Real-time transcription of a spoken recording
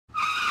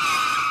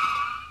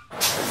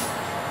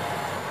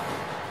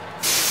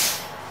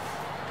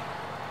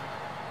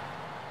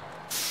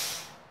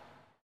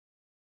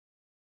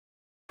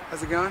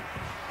How's it going?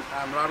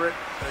 I'm Robert,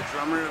 the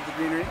drummer of the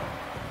Greenery.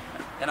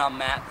 And I'm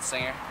Matt, the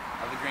singer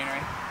of the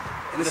Greenery.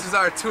 And this is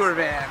our tour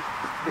band,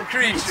 The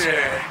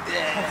Creature.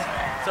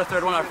 Yeah. It's our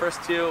third one. Our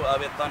first two,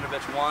 we had Thunder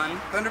Bitch 1.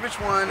 Thunder Bitch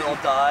 1. The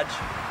old Dodge.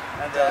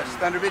 And then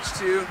Thunder Bitch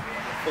 2.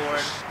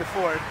 The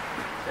Ford.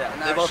 Yeah,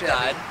 they both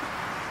died.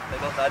 They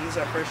both died. And this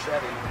is our first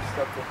Chevy.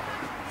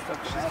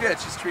 She's good.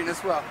 She's treating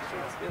us well.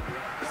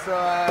 So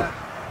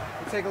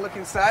we'll take a look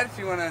inside if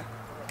you wanna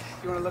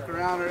look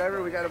around or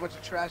whatever. We got a bunch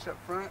of trash up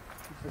front.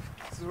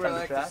 This is where I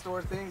like to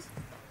store things.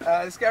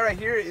 This guy right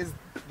here is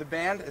the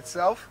band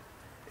itself.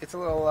 It's a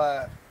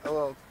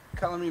little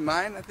Color Me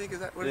Mine, I think. Is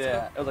that what it's called?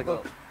 Yeah, it was like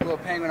a little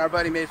penguin our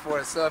buddy made for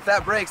us. So if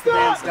that breaks, the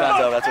band's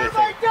done. That's what we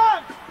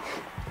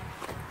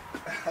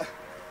think.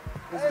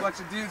 There's a bunch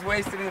of dudes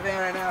wasted in the van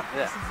right now.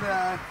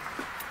 Yeah.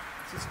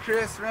 This is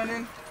Chris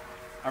Rennan.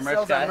 Our merch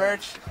sells guy. our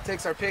merch,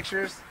 takes our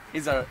pictures.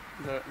 He's our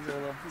little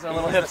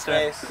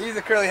hipster. He's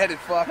a curly-headed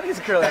fuck. He's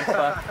a curly-headed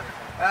fuck.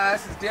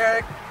 This is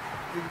Derek,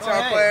 the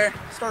guitar player.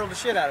 Startled the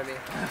shit out of me.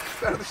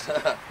 This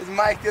is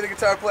Mike, the other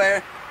guitar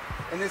player.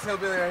 And this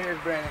hillbilly right here is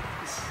Brandon.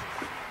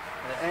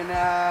 And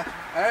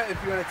alright,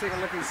 if you want to take a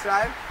look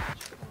inside,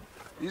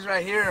 these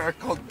right here are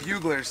called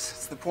buglers.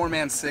 It's the poor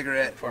man's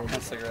cigarette. Poor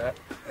man's cigarette.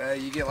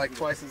 You get like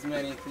twice as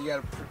many. You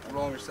gotta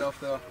roll them yourself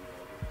though.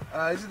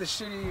 These are the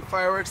shitty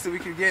fireworks that we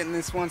could get in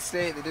this one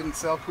state that didn't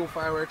sell cool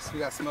fireworks. We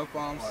got smoke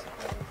bombs.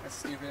 That's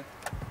stupid.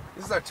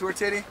 This is our tour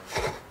titty.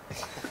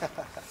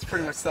 It's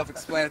pretty much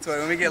self-explanatory.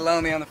 When we get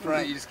lonely on the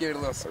front, you just give it a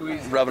little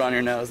squeeze. Rub it on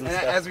your nose and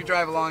stuff. As we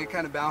drive along, it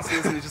kind of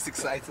bounces and it just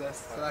excites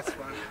us. So that's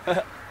fun.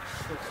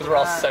 Because we're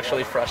all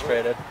sexually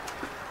frustrated.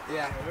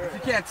 Yeah. If you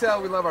can't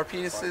tell, we love our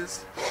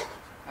penises.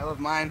 I love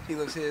mine. He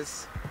loves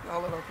his. We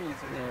all love our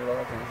penises. Yeah, we love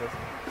our penises.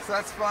 So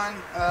that's fun.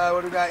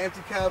 What do we got?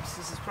 Empty cups.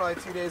 This is probably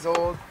 2 days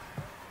old.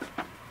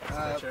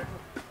 Oh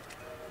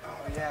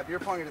yeah, beer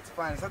pong at its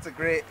finest. That's a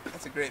great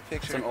picture.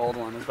 It's an old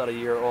one. It's about a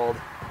year old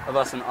of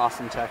us in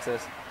Austin,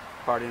 Texas,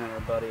 partying at our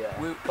buddy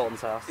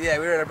Colton's house. Yeah,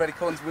 we were at our buddy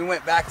Colton's. We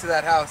went back to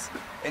that house,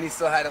 and he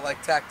still had it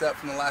like tacked up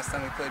from the last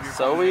time we played beer pong.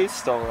 So we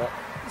stole it.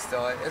 We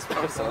stole it. It's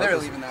probably so. They were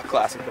leaving that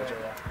classic place.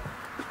 picture. Yeah.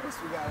 What else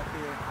we got up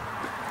here?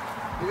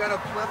 We got a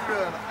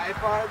plethora of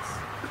iPods.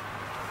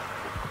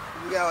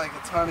 We got like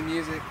a ton of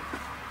music.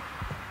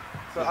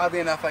 So oddly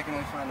enough, I can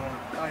only find one.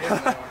 Oh, here's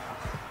another one.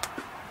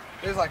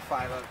 There's like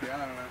 5 up here. I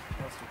don't know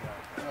what else we got.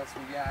 What else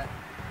we got?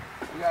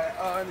 We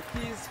got and the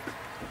keys.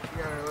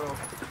 We got our little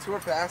tour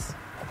pass.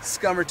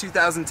 Scummer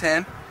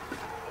 2010.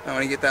 I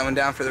want to get that one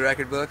down for the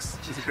record books.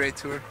 It's a great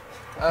tour.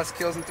 Us,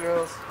 Kills and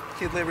Thrills,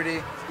 Kid Liberty.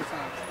 It's a good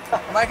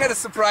time. Mike had a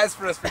surprise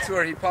for us for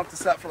tour. He pumped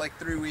us up for like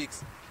 3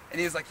 weeks. And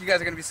he was like, you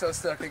guys are going to be so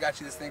stoked. They got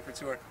you this thing for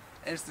tour.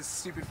 And it's this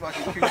stupid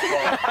fucking kook ball.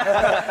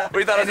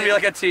 We thought it was going to be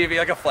like a TV,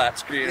 like a flat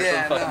screen or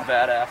something fucking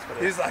badass. But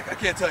he was like, I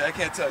can't tell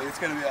you. It's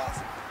going to be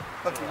awesome.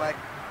 Fuck you, Mike.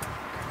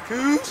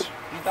 Koosh.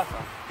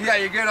 Yeah,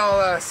 your good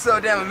old So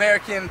Damn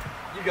American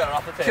you got it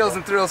off the table. Kills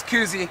and Thrills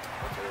koozie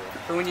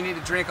for when you need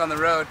to drink on the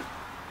road.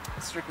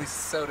 Strictly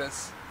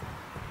sodas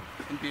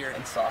and beer.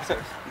 And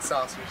saucers. And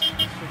saucers.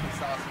 Strictly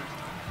saucers.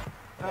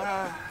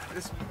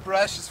 This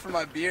brush is for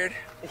my beard.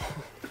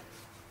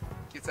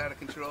 Gets out of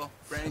control.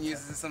 Brandon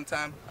uses it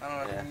sometime. I don't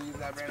know if you're going to use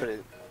that,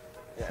 Brandon.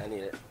 Yeah, I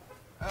need it.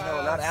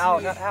 No, not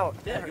out. Yeah, never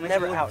out. Never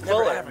Never out.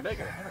 out.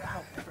 Bigger.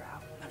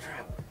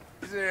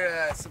 These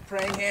are some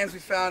praying hands we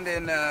found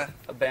in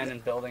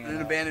abandoned building.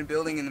 an abandoned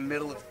building in the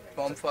middle of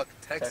bumfuck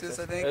Texas,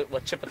 I think.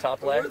 What,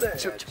 Chippetopley?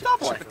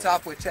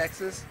 Chippetopley,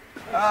 Texas.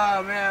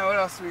 Oh man, what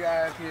else we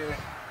got up here?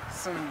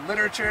 Some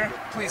literature.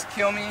 Please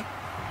Kill Me.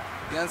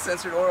 The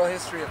uncensored oral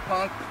history of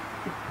punk.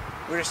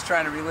 We're just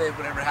trying to relive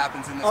whatever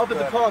happens in this book. Up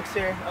at the punks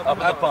here. Up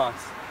at the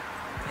punks.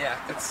 Yeah,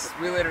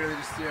 we literally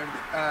just did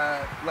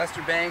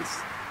Lester Banks,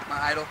 my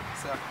idol.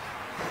 So.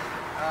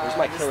 Where's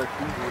my killer?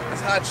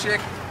 This hot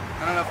chick.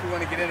 I don't know if we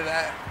want to get into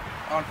that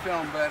on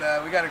film, but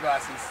we got her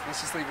glasses.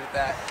 Let's just leave it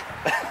at that.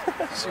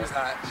 She was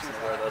hot. She was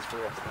wear those for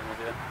the rest of the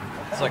movie.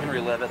 So I can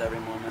relive it every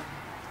moment.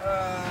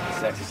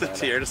 Just a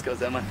tear just goes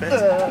down my face.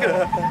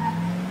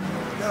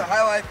 Got a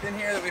high life in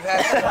here that we've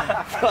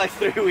had for like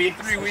 3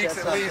 weeks. 3 weeks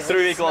at least.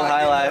 3 week old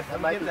high life.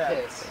 It might be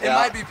pissed. It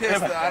might be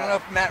pissed though. I don't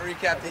know if Matt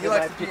recapped it. He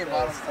likes to pee in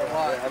bottles a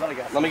lot.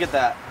 Let me get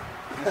that.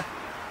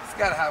 It's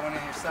got a hot one in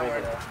here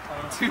somewhere.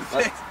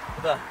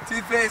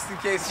 Toothpaste in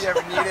case you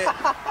ever need it.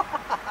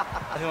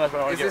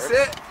 Is this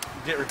it?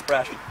 Get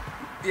refreshed.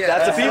 Yeah,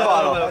 that's a pee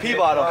bottle. Pee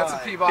bottle. That's a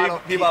pee bottle.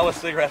 Pee bottle with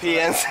cigarettes. Pee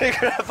and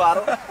cigarette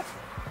bottle.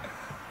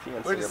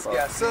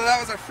 Yeah. So that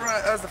was our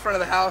front. That was the front of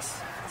the house.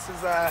 This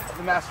is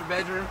the master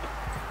bedroom.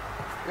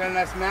 We got a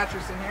nice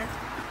mattress in here.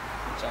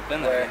 Jump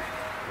in there.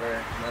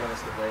 Where none of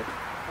us get laid.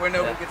 Where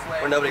nobody gets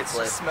laid. Where nobody gets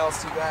laid. It just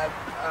smells too bad.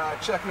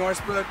 Chuck Norris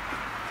book.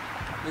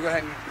 Let me go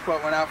ahead and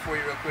quote one out for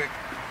you real quick.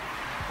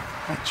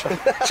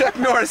 Chuck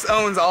Norris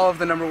owns all of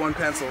the #1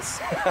 pencils.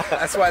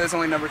 That's why there's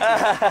only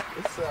 #2.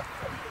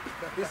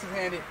 This is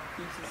handy.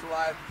 Keeps us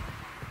alive.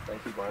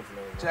 Thank you, Barnes &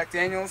 Noble. Jack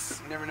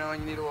Daniels. You never know when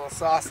you need a little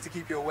sauce to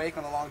keep you awake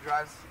on the long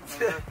drives.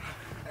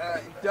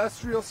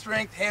 Industrial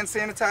strength hand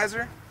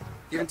sanitizer,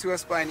 given to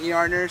us by an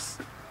ER nurse.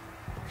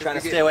 Trying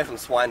to stay away from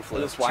swine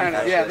flu.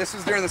 Yeah, this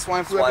was during the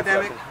swine flu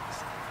epidemic.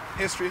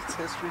 History, it's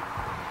history.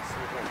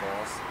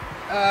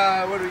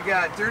 What do we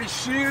got? Dirty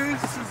shoes.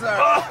 This is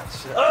our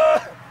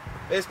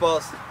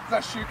baseballs. This is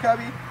our shoe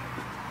cubby,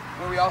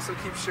 where we also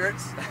keep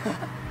shirts.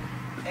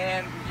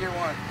 And Gear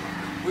 1.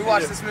 We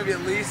watched this movie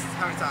at least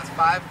how many times?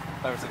 5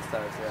 or 6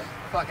 times, yeah.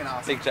 Fucking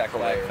awesome. Big Jack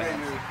Black Great fan.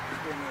 movie.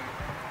 Great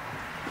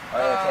movie.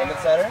 Our entertainment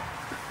center.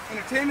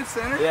 Entertainment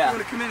center. Yeah. You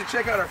want to come in and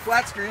check out our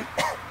flat screen?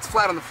 It's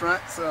flat on the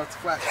front, so it's a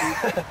flat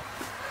screen.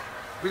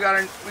 We got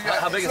our.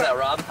 How big is that,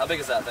 Rob? How big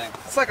is that thing?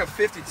 It's like a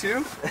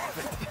 52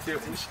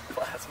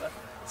 Plasma.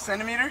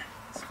 centimeter.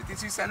 It's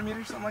 52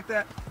 centimeters, something like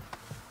that.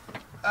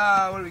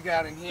 What do we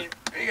got in here?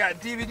 We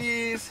got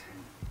DVDs.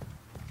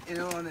 You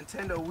know, a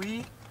Nintendo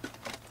Wii.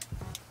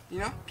 You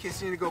know, in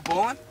case you need to go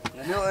bowling.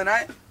 Middle of the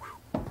night.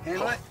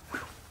 Handle it.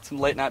 Some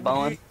late night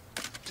bowling.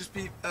 Just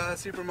beat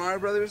Super Mario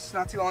Brothers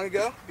not too long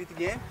ago. Beat the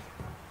game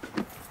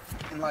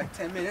in like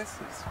 10 minutes.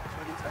 It's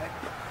fucking tight.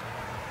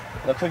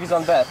 No cookies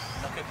on bed.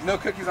 No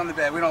cookies on the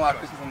bed. We don't allow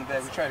cookies on the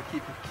bed. We try to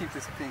keep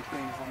this thing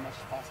clean as much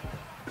as possible.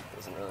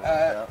 Doesn't really work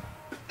out.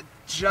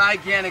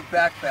 Gigantic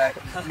backpack.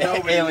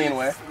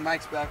 Alienware.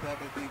 Mike's backpack,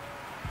 I think.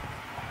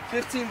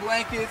 15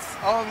 blankets.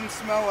 All of them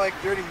smell like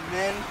dirty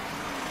men.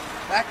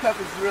 That cup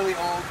is really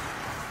old.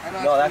 I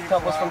know No, it's that been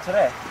cup here was for a from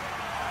today.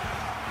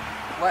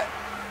 What?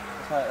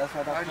 That's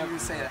why Why would you even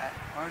say that?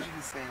 Why would you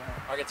even say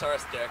that? Our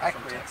guitarist Derek I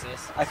from quit.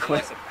 Texas. I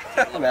quit.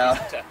 I'm out.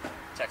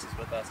 Texas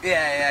with us.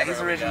 Yeah, he's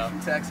Wherever we originally go.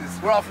 from Texas.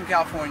 We're all from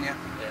California.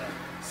 Yeah.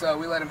 So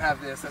we let him have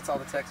this. That's all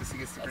the Texas he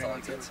gets to That's bring all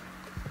on he to. gets.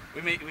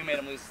 We made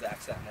him lose his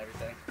accent and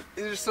everything.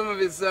 These are some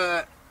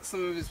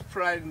of his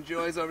pride and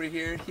joys over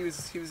here. He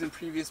was in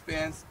previous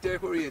bands.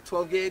 Derek, what were you?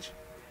 12 gauge?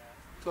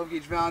 12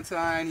 gauge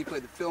Valentine. He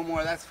played the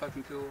Fillmore. That's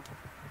fucking cool.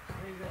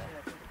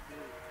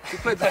 He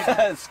played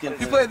the Skin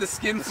he played the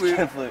skin flute.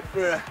 Skin flute.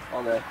 For,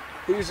 All day.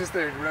 he was just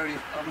there roadie.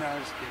 Oh no,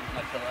 I'm just kidding.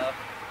 My pillow.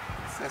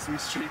 Sesame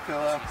Street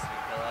pillow.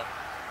 Pillow.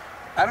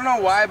 I don't know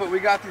why, but we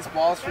got these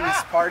balls for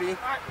this party.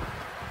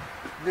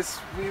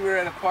 We were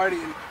at a party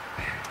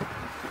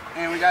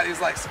and we got these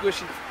like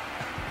squishy.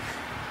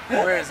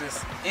 Where is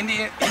this?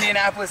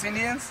 Indianapolis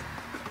Indians?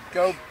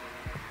 Go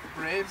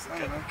Braves? I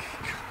don't know.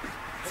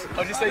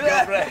 How'd you say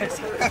go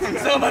Braves?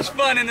 So much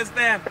fun in this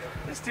band.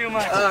 It's too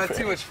much.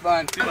 Too much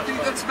fun. I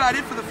think that's about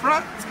it for the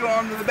front. Let's go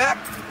on to the back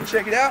and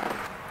check it out.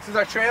 This is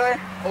our trailer,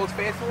 Old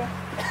Faithful.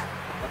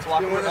 Let's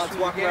walk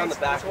around the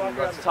back.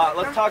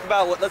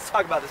 Let's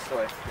talk about this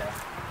story. Yeah.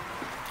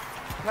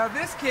 Now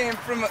this came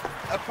from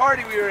a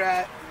party we were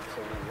at.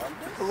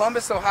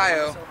 Columbus,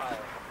 Ohio.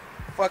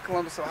 Fuck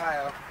Columbus,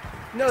 Ohio.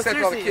 No, Except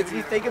all the seriously, kids if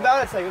you in think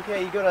about it, it's like,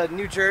 okay, you go to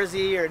New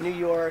Jersey or New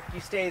York,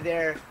 you stay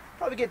there,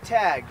 probably get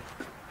tagged.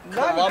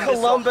 Not in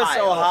Columbus,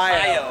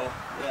 Ohio.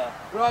 Yeah.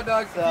 Raw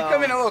Dog, if you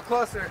come in a little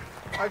closer,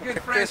 our good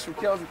friends from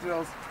Kills and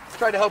Thrills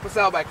tried to help us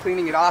out by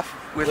cleaning it off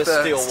with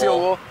steel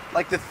wool.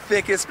 Like the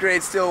thickest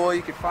grade steel wool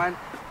you could find.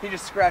 He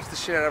just scratched the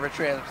shit out of our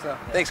trailer, so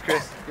thanks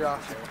Chris, you're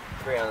awesome.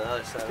 Three on the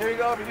other side. Here we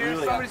go over here,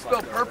 Really somebody got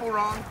spelled fucked purple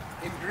wrong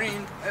in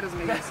green. That doesn't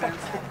make any sense.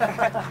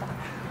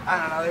 I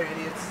don't know, they're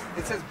idiots.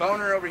 It says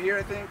Boner over here,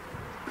 I think.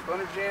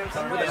 Boner Jams,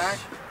 something like that.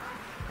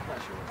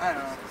 I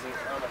don't know.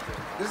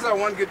 This is our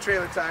one good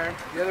trailer tire.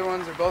 The other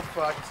ones are both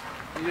fucked.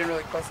 You didn't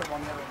really close up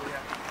on the other, but yeah.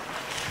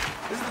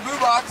 This is the boo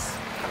box.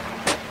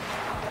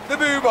 The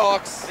boo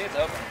box. I think it's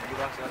open. You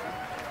box it open.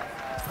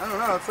 I don't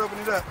know, let's open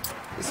it up.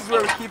 This is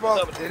where we keep all,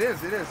 it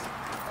is.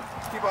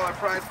 Keep all our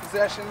prized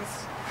possessions.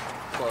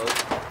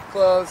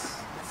 Clothes,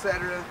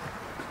 etc.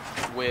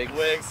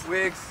 Wigs.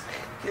 In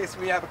case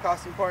we have a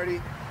costume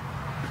party.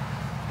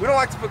 We don't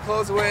like to put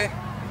clothes away.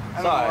 I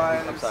don't know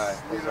why. I'm sorry.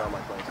 You Those know, are all my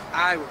clothes.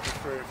 I would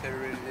prefer if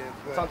everybody did.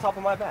 It's But on top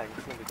of my bag.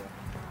 It's gonna be good.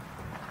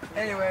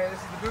 anyway, this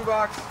is the boo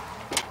box.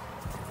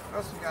 What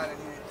else we got in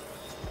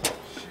here?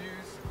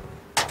 Shoes.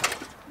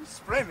 You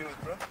spray me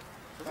with, bro.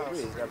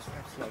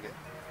 Smell good.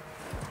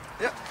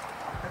 Yep.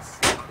 That's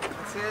it.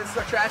 This is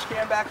our trash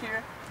can back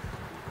here.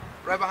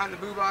 Right behind the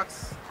boo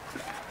box.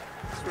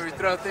 This is where we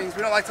throw things.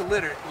 We don't like to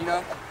litter, you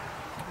know?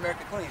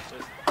 America clean.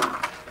 Just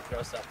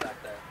throw stuff back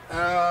there.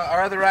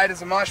 Our other ride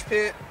is a mosh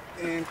pit,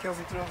 and Kills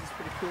and Thrills is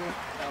pretty cool.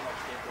 I don't like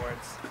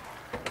skateboards.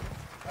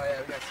 Oh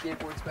yeah, we got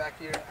skateboards back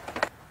here.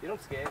 You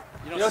don't skate.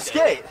 You don't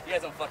skate? You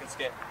guys don't fucking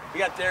skate. We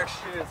got Derek's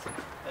shoes.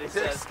 That he Derek's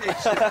says. skate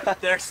shoes.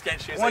 Derek's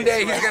skate shoes. One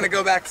day he's gonna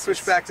go back,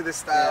 switch back to this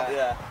style,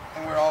 Yeah.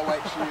 and wear all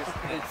white shoes.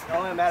 It's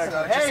only a matter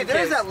So, of just hey, in there's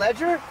case. that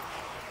ledger.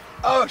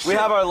 Oh shit! We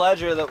have our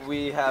ledger that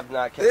we have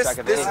not kept track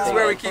of This is anything.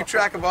 where we keep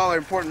track of all our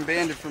important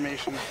band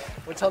information.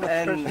 What's on the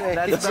And first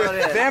that's about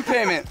it. Van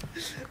payment.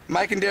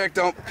 Mike and Derek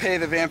don't pay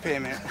the van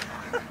payment.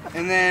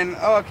 And then,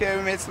 oh okay,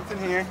 we made something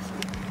here.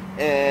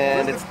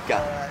 And it's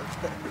gone.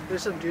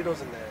 There's some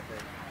doodles in there,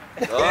 I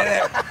think. Oh,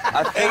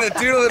 I think. And the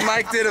doodle that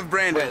Mike did of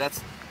Brandon. Wait,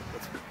 let's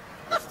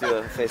do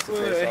a face to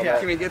face.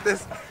 Can we get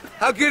this?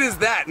 How good is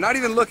that? Not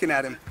even looking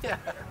at him. Yeah.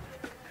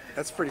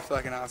 That's pretty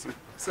fucking awesome.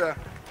 So,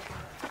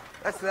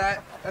 that's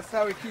that. That's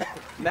how we keep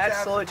Matt's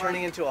tabs slowly on-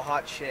 turning into a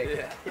hot shake.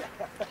 Yeah.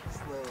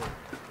 Slowly.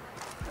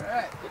 All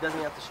right. It doesn't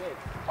have to shake.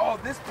 Oh,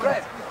 this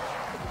bread.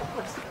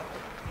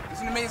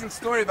 There's an amazing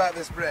story about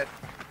this bread.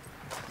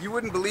 You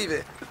wouldn't believe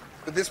it,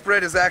 but this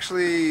bread is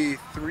actually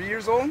 3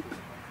 years old?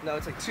 No,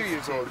 it's like 2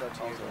 years old. No,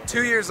 2 years old.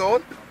 2 years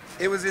old.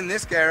 It was in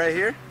this guy right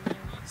here,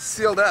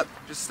 sealed up,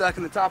 just stuck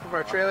in the top of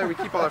our trailer. We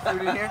keep all our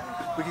food in here.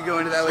 We could go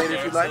into that later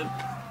if you'd like.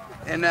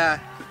 And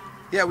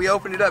yeah, we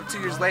opened it up 2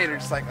 years later,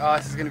 just like, oh,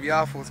 this is gonna be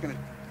awful. It's gonna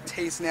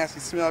taste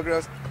nasty, smell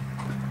gross.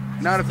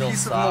 Not a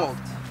piece of mold.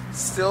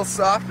 Still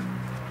soft.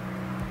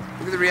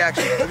 Look at the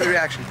reaction. Look at the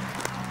reaction.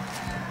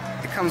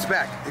 It comes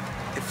back. It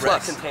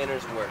Bread fluffs.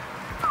 containers work.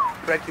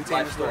 Bread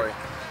containers Life story.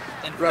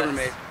 work.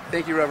 Rubbermaid.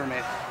 Thank you,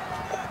 Rubbermaid.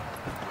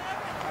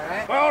 All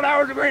right. Well, that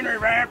was the Greenery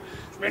Van.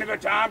 It's been a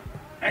good time.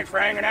 Thanks for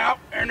hanging out.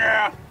 And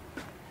yeah,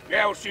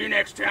 we'll see you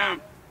next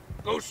time.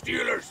 Go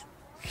Steelers.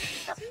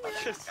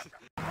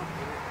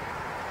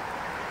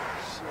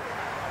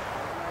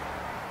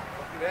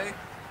 Ready?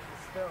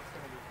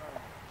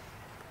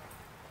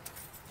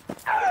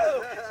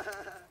 Oh!